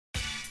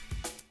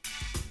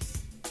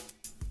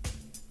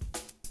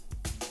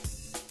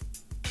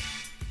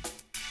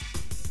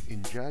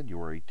In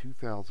January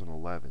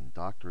 2011,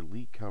 Dr.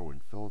 Lee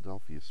Cohen,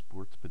 Philadelphia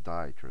sports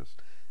podiatrist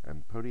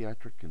and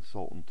podiatric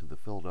consultant to the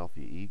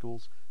Philadelphia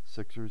Eagles,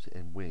 Sixers,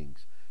 and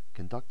Wings,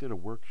 conducted a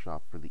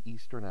workshop for the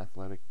Eastern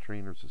Athletic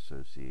Trainers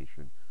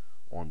Association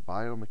on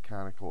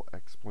biomechanical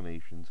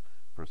explanations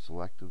for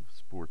selective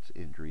sports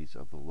injuries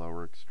of the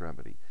lower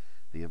extremity.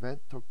 The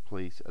event took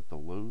place at the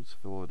Lowe's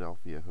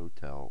Philadelphia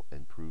Hotel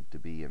and proved to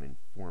be an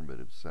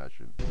informative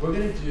session. We're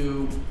going to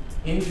do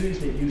injuries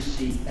that you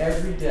see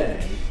every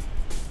day,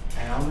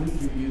 and I'm going to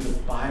give you the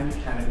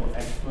biomechanical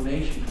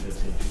explanation for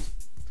those injuries.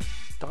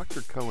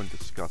 Dr. Cohen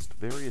discussed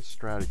various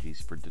strategies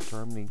for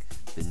determining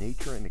the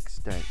nature and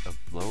extent of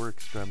lower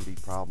extremity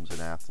problems in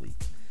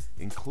athletes,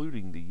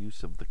 including the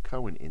use of the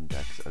Cohen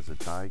Index as a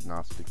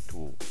diagnostic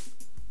tool.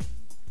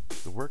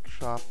 The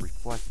workshop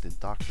reflected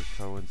Dr.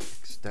 Cohen's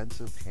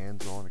extensive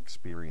hands-on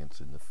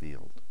experience in the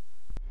field.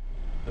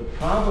 The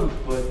problem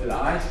foot that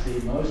I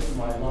see most of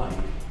my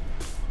life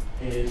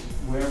is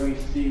where we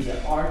see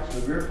the arch,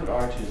 the rear foot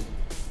arch is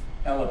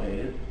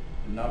elevated,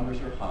 the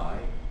numbers are high,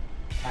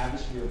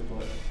 cavus rear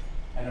foot,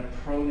 and a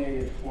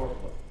pronated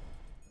forefoot.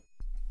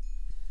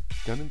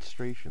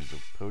 Demonstrations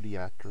of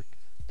podiatric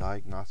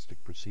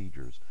diagnostic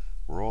procedures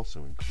were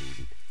also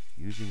included,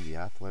 using the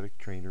athletic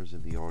trainers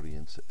in the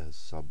audience as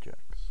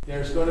subjects.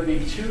 There's going to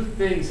be two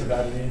things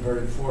about an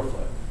inverted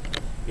forefoot.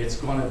 It's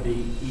going to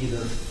be either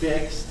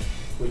fixed,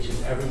 which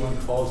is everyone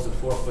calls the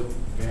forefoot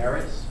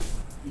varus.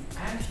 You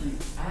actually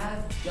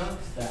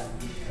adduct that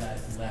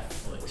left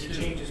foot. It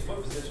changes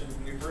foot position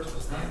from your first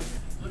position.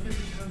 Look at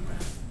the toe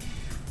grab.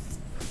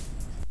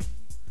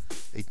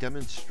 A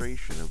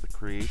demonstration of the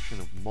creation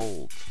of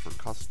molds for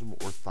custom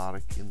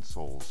orthotic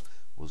insoles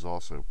was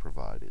also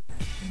provided.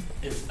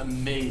 It's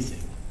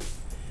amazing.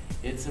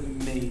 It's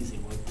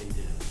amazing what they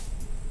do.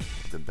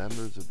 The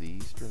members of the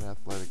Eastern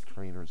Athletic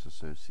Trainers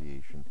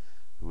Association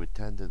who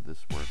attended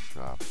this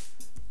workshop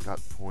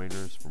got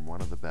pointers from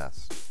one of the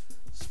best,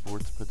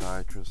 sports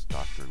podiatrist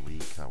Dr.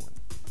 Lee Cohen.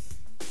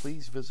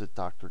 Please visit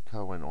Dr.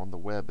 Cohen on the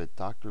web at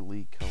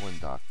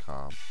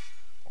drleecohen.com,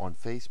 on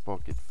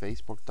Facebook at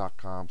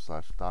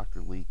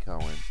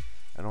facebook.com/drleecohen,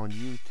 and on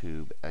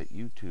YouTube at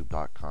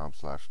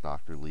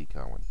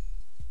youtube.com/drleecohen.